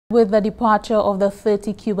With the departure of the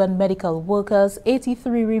 30 Cuban medical workers,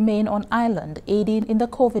 83 remain on island, aiding in the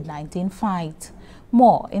COVID-19 fight.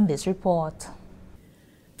 More in this report.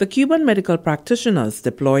 The Cuban medical practitioners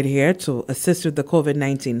deployed here to assist with the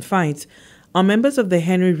COVID-19 fight are members of the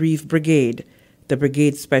Henry Reeve Brigade. The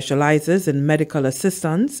brigade specializes in medical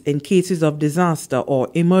assistance in cases of disaster or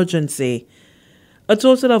emergency. A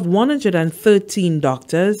total of 113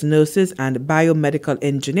 doctors, nurses, and biomedical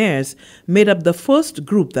engineers made up the first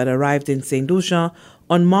group that arrived in St. Lucia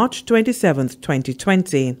on March 27,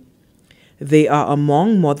 2020. They are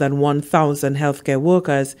among more than 1,000 healthcare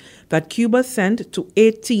workers that Cuba sent to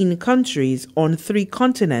 18 countries on 3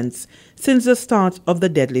 continents since the start of the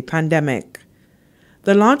deadly pandemic.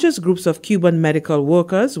 The largest groups of Cuban medical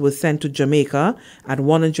workers were sent to Jamaica at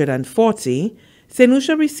 140. St.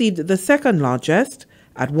 Lucia received the second largest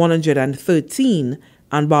at 113,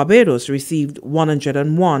 and Barbados received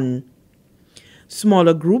 101.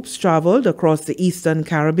 Smaller groups traveled across the Eastern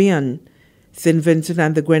Caribbean. St. Vincent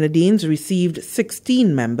and the Grenadines received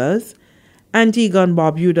 16 members, Antigua and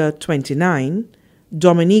Barbuda 29,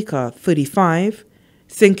 Dominica 35,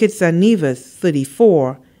 St. Kitts and Nevis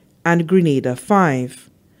 34, and Grenada 5.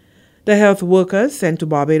 The health workers sent to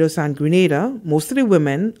Barbados and Grenada, mostly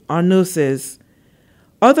women, are nurses.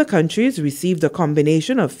 Other countries received a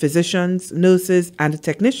combination of physicians, nurses, and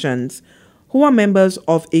technicians who are members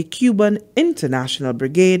of a Cuban international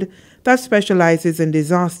brigade that specializes in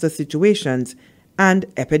disaster situations and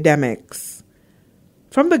epidemics.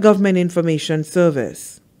 From the Government Information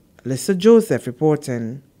Service, Lissa Joseph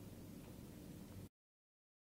reporting.